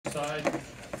side.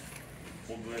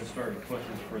 We'll go ahead and start with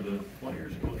questions for the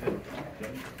players. Go ahead,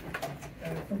 Dain.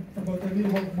 For both of you,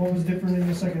 what was different in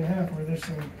the second half? Were there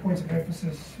some points of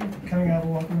emphasis coming out of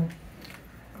the locker room?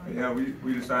 Yeah,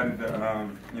 we decided to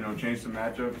change some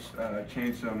matchups,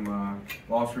 change some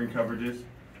ball screen coverages,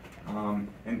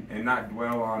 and not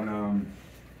dwell on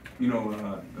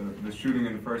the shooting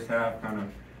in the first half. Kind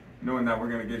of knowing that we're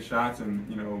going to get shots, and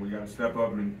we got to step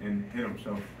up and hit them.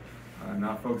 So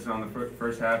not focus on the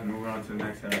first half and move on to the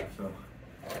next half. So.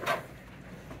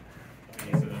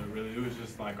 It was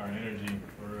just like our energy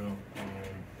for real.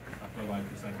 I feel like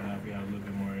the second half we had a little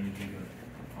bit more energy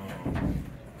to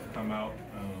come out.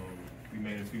 We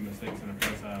made a few mistakes in the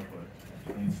first half,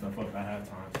 but cleaned stuff up at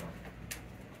halftime.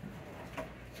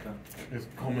 It's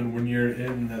Coleman, when you're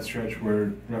in that stretch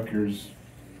where Rutgers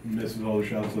misses all the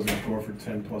shots, doesn't score for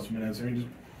 10+ minutes, I mean, just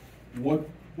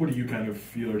what do you kind of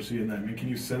feel or see in that? I mean, can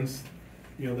you sense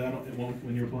that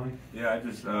when you're playing? Yeah, I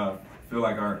just feel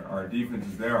like our defense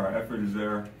is there, our effort is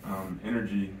there,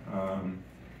 energy,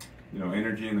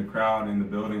 energy in the crowd, in the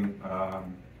building.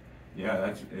 Yeah,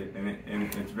 that's it, and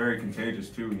it's very contagious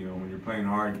too. When you're playing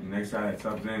hard, the next guy that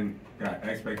subs in got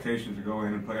expectations to go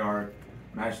in and play hard,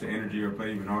 match the energy, or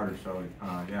play even harder. So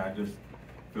yeah, I just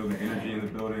feel the energy in the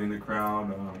building, in the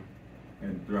crowd,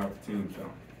 and throughout the team.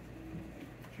 So.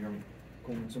 Jeremy,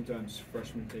 Coleman, sometimes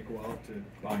freshmen take a while to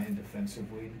buy in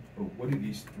defensively, but what do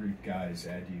these three guys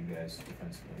add to you guys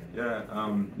defensively? Yeah,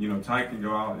 Ty can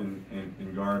go out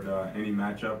and guard any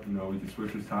matchup. We can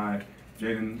switch with Ty.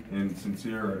 Jaden and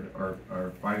Sincere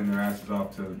are fighting their asses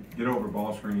off to get over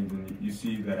ball screens, and you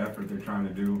see the effort they're trying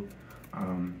to do.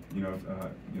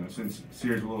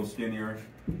 Sincere's a little skinnier,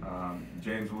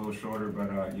 Jaden's a little shorter, but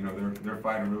they're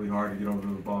fighting really hard to get over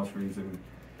those ball screens, and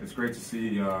it's great to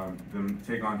see them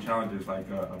take on challenges like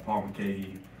Paul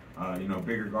McKay,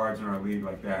 bigger guards in our league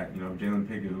like that. Jalen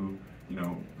Pickett, who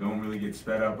don't really get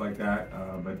sped up like that,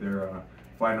 but they're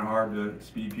fighting hard to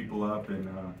speed people up and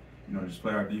just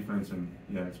play our defense. And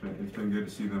yeah, it's been good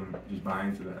to see them just buy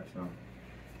into that. So.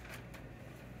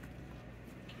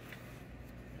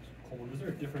 Coleman, was there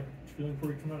a different feeling for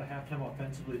you coming out of halftime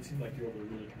offensively? It seemed like you were able to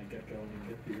really kind of get going and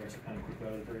get the aggressive kind of quick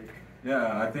out of the break.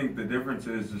 Yeah, I think the difference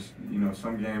is just,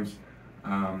 some games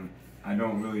I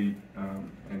don't really,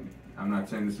 and I'm not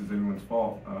saying this is anyone's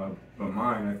fault, but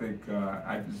mine, I think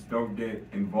I just don't get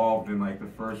involved in like the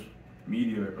first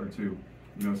media or two.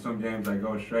 Some games I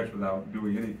go a stretch without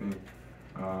doing anything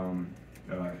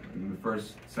in the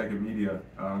first, second media.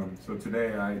 So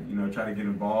today I, try to get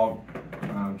involved,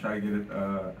 try to get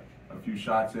a few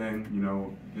shots in,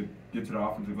 get to the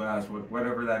offensive glass,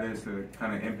 whatever that is to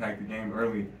kind of impact the game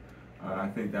early. I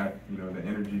think that, the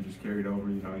energy just carried over.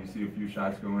 You see a few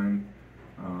shots go in,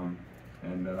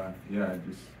 yeah,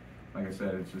 just like I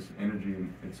said, it's just energy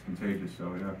and it's contagious.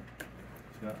 So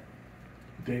yeah.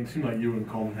 Dain, it seemed like you and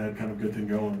Coleman had kind of a good thing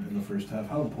going in the first half.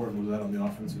 How important was that on the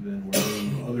offensive end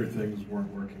where other things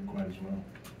weren't working quite as well?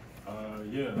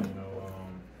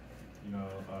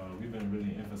 We've been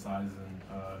really emphasizing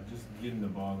just getting the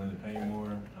ball in the paint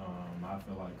more. I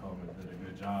feel like Coleman did a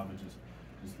good job of just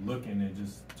looking and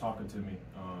just talking to me,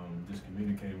 just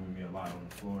communicating with me a lot on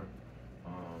the floor.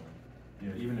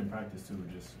 Even in practice too,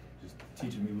 just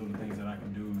teaching me little things that I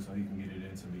can do so he can get it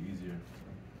into me easier.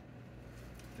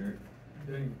 Derek?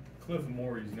 Dain, Cliff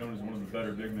Moore, he's known as one of the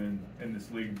better big men in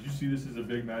this league. Did you see this as a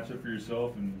big matchup for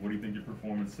yourself, and what do you think your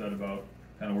performance said about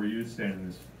kind of where you stand in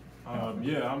this? I'm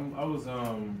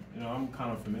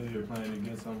kind of familiar playing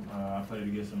against him. I played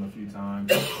against him a few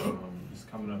times, just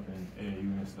coming up in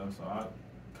AAU and stuff. So I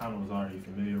kind of was already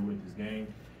familiar with his game,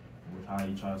 and with how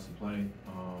he tries to play.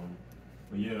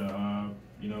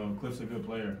 Cliff's a good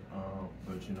player.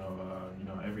 But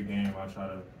every game I try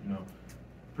to,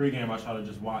 pre-game I try to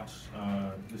just watch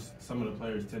just some of the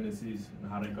players' tendencies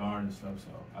and how they guard and stuff. So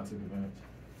I took advantage.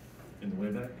 In the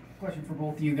way back. Question for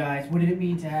both of you guys. What did it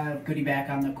mean to have Goody back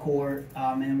on the court,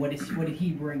 and what did he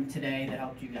bring today that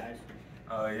helped you guys?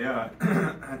 Yeah,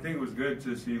 I think it was good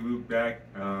to see Luke back.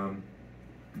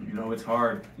 It's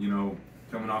hard,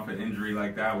 coming off an injury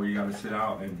like that where you got to sit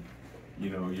out and,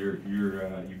 you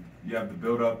have to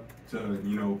build up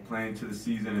to, playing to the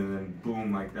season, and then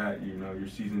boom, like that, your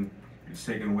season is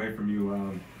taken away from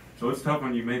you. So it's tough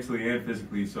on you mentally and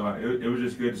physically. So it was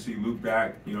just good to see Luke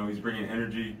back. He's bringing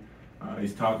energy.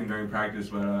 He's talking during practice,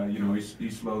 but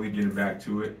he's slowly getting back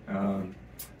to it.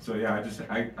 So yeah,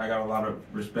 I got a lot of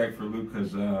respect for Luke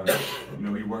because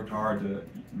he worked hard to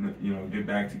get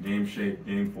back to game shape,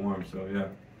 game form. So yeah.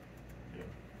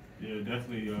 Yeah,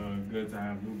 definitely good to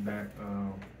have Luke back.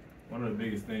 One of the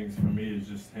biggest things for me is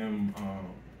just him,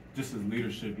 just his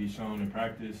leadership he's shown in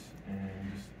practice and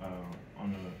just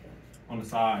on the the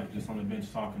side, just on the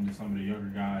bench, talking to some of the younger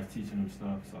guys, teaching them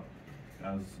stuff. So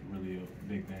that was really a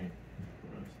big thing for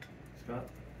us. Scott?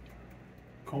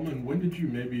 Coleman, when did you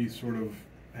maybe sort of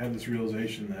have this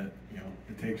realization that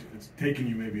it's taken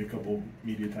you maybe a couple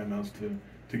media timeouts to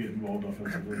get involved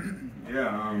offensively?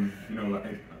 Yeah,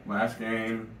 like last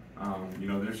game,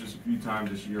 there's just a few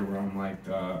times this year where I'm like,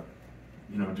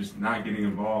 just not getting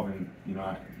involved, and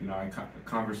I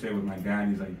conversate with my dad.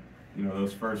 He's like,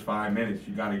 those first 5 minutes,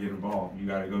 you got to get involved. You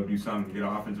got to go do something, get an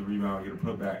offensive rebound, get a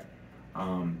putback.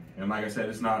 And like I said,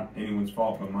 it's not anyone's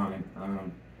fault but mine.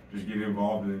 Just getting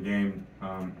involved in the game,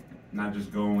 not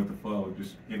just going with the flow,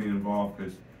 just getting involved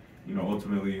because,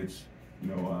 ultimately it's,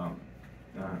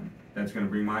 that's going to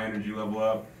bring my energy level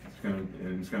up. It's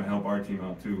going to help our team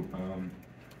out too.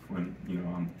 When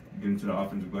I'm getting to the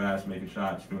offensive glass, making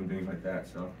shots, doing things like that.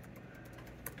 So.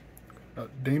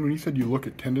 Dain, when you said you look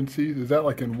at tendencies, is that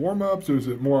like in warm-ups or is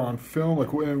it more on film?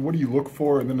 Like, what do you look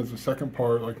for? And then as a second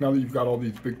part, like now that you've got all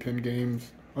these Big Ten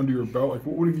games under your belt, like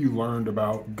what have you learned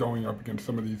about going up against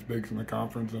some of these bigs in the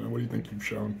conference, and what do you think you've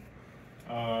shown?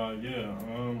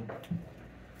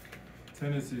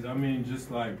 Tendencies. I mean, just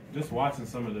watching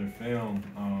some of their film,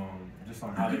 just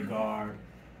on how they guard.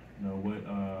 What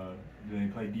do they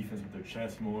play defense with their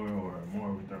chest more or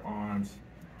more with their arms?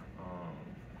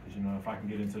 Because if I can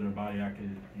get into their body, I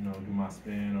could do my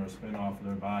spin or spin off of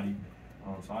their body.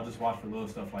 So I just watch for little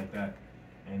stuff like that.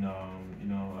 And the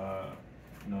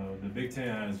Big Ten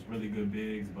has really good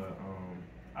bigs, but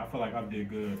I feel like I did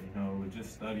good. With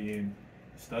just studying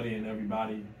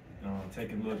everybody,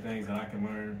 taking little things that I can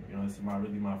learn. This is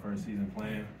really my first season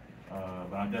playing,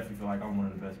 but I definitely feel like I'm one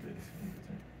of the best bigs in the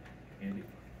team. Andy?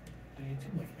 It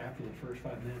seemed like after the first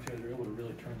 5 minutes, you guys were able to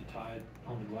really turn the tide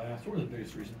on the glass. What were the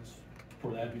biggest reasons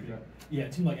for that? Yeah,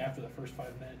 it seemed like after the first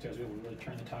 5 minutes, you guys were able to really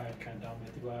turn the tide, kind of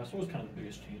dominate the glass. What was kind of the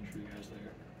biggest change for you guys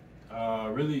there?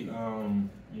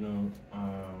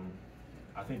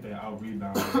 I think they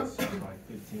out-rebounded us like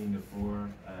 15 to 4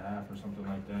 at half or something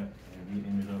like that, and we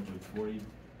ended up with 40.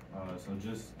 So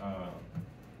just at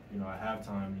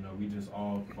halftime, we just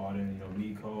all bought in.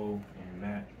 Me, Cole, and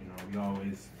Matt. We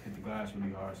always hit the glass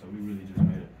really hard, so we really just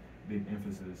made a big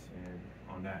emphasis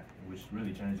on that, which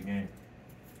really changed the game.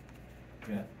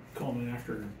 Yeah. Coleman,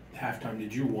 after halftime,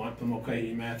 did you want the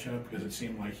Mulcahy matchup? Because it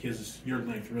seemed like your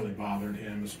length really bothered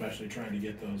him, especially trying to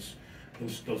get those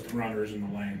runners in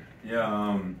the lane.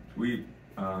 Yeah,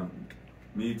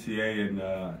 me, TA,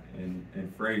 and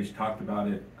Frage talked about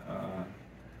it.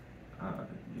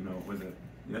 Was it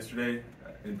yesterday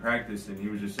in practice? And he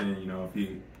was just saying, if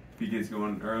he gets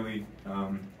going early,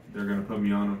 they're gonna put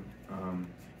me on him.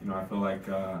 I feel like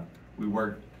we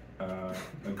worked a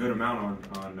good amount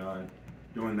on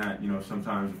doing that.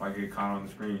 Sometimes if I get caught on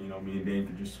the screen, me and Dain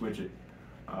could just switch it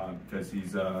because he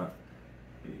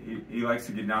likes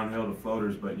to get downhill to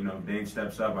floaters, but if Dain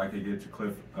steps up, I could get to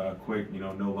Cliff quick.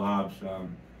 No lobs.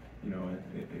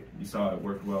 You saw it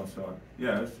worked well. So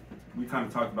yeah, we kind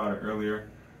of talked about it earlier,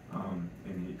 and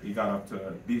he got off to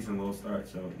a decent little start.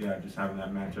 So yeah, just having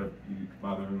that matchup, you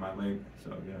bother him in my leg.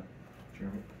 So yeah.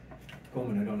 Jeremy?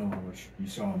 Coleman, I don't know how much you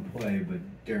saw him play, but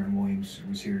Darren Williams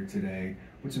was here today.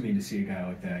 What's it mean to see a guy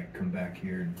like that come back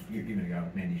here, and even a guy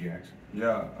like Manny Jackson?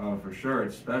 Yeah, for sure,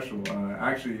 it's special.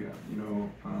 Actually,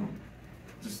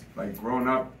 just like growing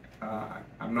up,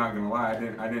 I'm not gonna lie,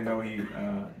 I didn't know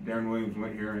Darren Williams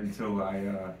went here until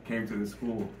I came to the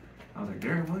school. I was like,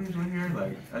 Darren Williams went here?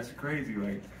 Like, that's crazy.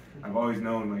 Like, I've always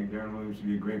known like Darren Williams to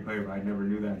be a great player, but I never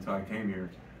knew that until I came here.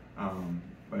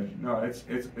 But no, it's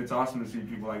awesome to see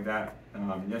people like that.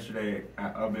 Yesterday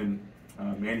at Ubben,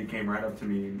 Manny came right up to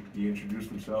me. He introduced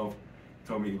himself,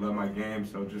 told me he loved my game.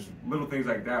 So just little things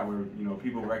like that, where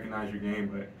people recognize your game,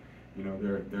 but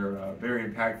they're very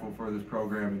impactful for this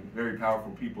program and very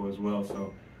powerful people as well.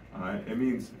 So it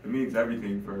means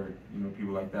everything for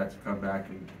people like that to come back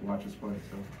and watch us play.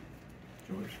 So.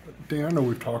 Dan, I know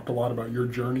we've talked a lot about your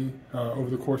journey over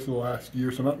the course of the last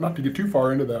year, so not to get too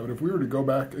far into that, but if we were to go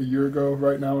back a year ago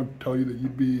right now and tell you that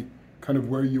you'd be kind of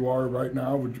where you are right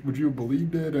now, would you have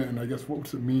believed it? And I guess what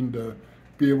does it mean to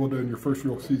be able to, in your first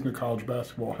real season of college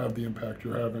basketball, have the impact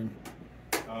you're having?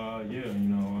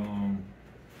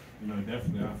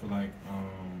 Definitely I feel like,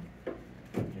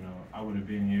 I would have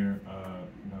been here.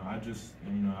 I just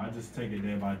take it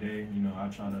day by day. I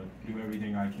try to do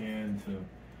everything I can to,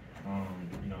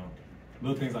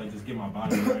 little things like just get my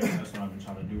body right. That's what I've been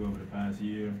trying to do over the past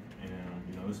year, and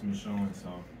it's been showing. So,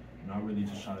 I really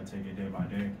just try to take it day by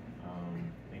day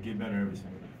and get better every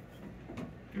single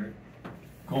day.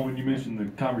 Coleman, you mentioned the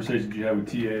conversations you had with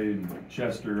TA and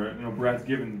Chester. Brad's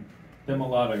given them a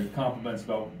lot of compliments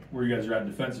about where you guys are at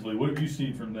defensively. What have you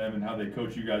seen from them and how they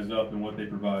coach you guys up and what they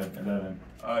provide at that end?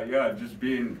 Yeah, just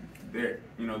being they're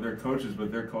coaches,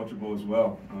 but they're coachable as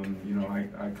well.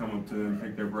 I come up to them,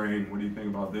 pick their brain. What do you think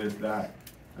about this, that?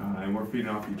 And we're feeding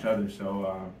off each other.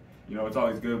 So, it's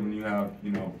always good when you have,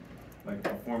 like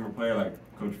a former player like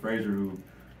Coach Frazier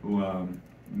who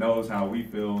knows how we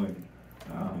feel and,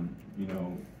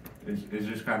 is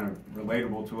just kind of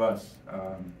relatable to us.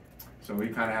 So he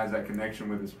kind of has that connection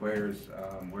with his players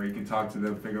where he can talk to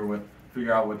them,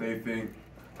 figure out what they think,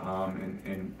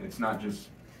 and it's not just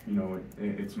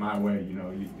it's my way.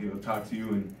 He'll talk to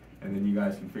you, and then you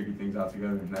guys can figure things out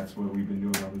together, and that's what we've been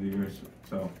doing over the years.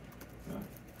 So, yeah.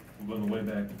 We'll go on the way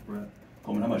back with Brett.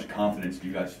 Coleman, how much confidence do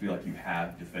you guys feel like you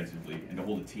have defensively, and to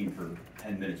hold a team for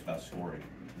 10 minutes without scoring?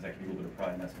 Does that give you a little bit of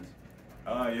pride in that sense?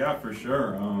 Yeah, for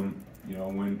sure.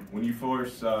 When you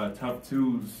force tough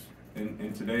twos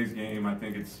in today's game, I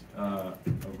think it's a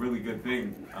really good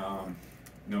thing.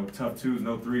 Tough twos,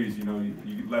 no threes.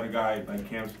 You let a guy like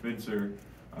Cam Spencer,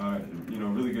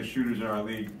 really good shooters in our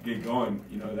league get going.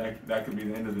 That could be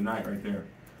the end of the night right there.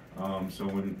 So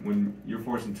when you're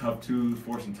forcing tough twos,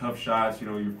 forcing tough shots,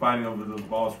 you're fighting over those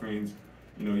ball screens.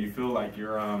 You feel like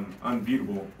you're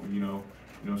unbeatable.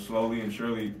 Slowly and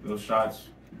surely those shots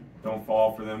don't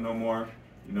fall for them no more.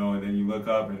 And then you look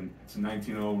up and it's a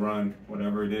 19-0 run,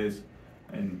 whatever it is,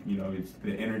 and it's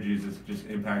the energy is just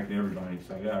impacting everybody.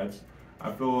 So yeah,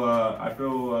 I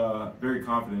feel very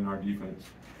confident in our defense.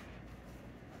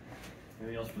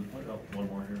 Anything else for the play? Oh, one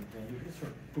more here.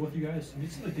 Go with you guys.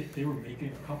 It seemed like they were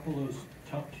making a couple of those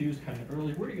tough twos kind of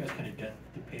early. Where do you guys kind of get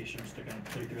the patience to kind of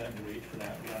play through that and wait for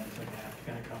that run in the second half to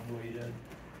kind of come the way you did?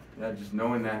 Yeah, just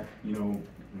knowing that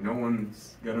no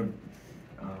one's gonna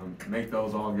make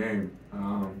those all game.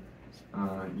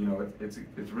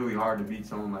 It's really hard to beat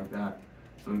someone like that.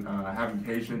 So having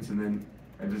patience and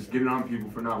just getting on people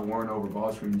for not warring over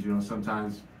ball screens.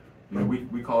 Sometimes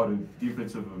we call it a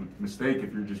defensive mistake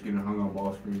if you're just getting hung on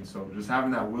ball screens. So just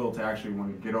having that will to actually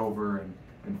want to get over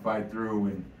and fight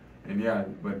through and yeah,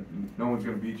 but no one's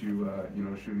gonna beat you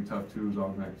shooting tough twos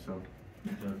all night. So.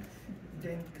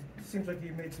 Dain, it seems like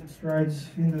you made some strides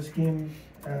in this game,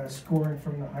 scoring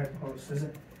from the high post. Is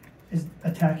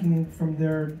attacking from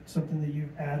there something that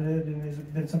you've added, and has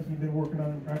it been something you've been working on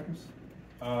in practice?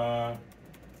 I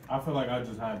feel like I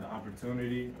just had the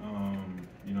opportunity,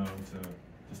 to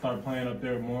start playing up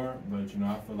there more. But I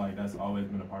feel like that's always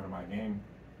been a part of my game.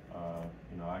 I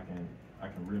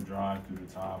can rip drive through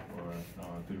the top or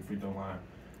through the free throw line.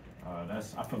 I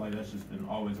feel like that's just been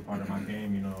always a part of my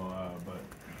game. But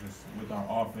just with our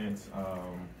offense, I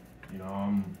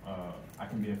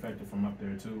can be effective from up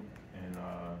there too, and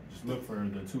just look for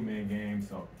the two-man game.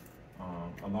 So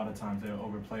a lot of times they'll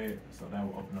overplay it, so that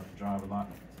will open up the drive a lot.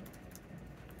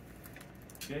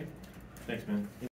 Okay, thanks, man.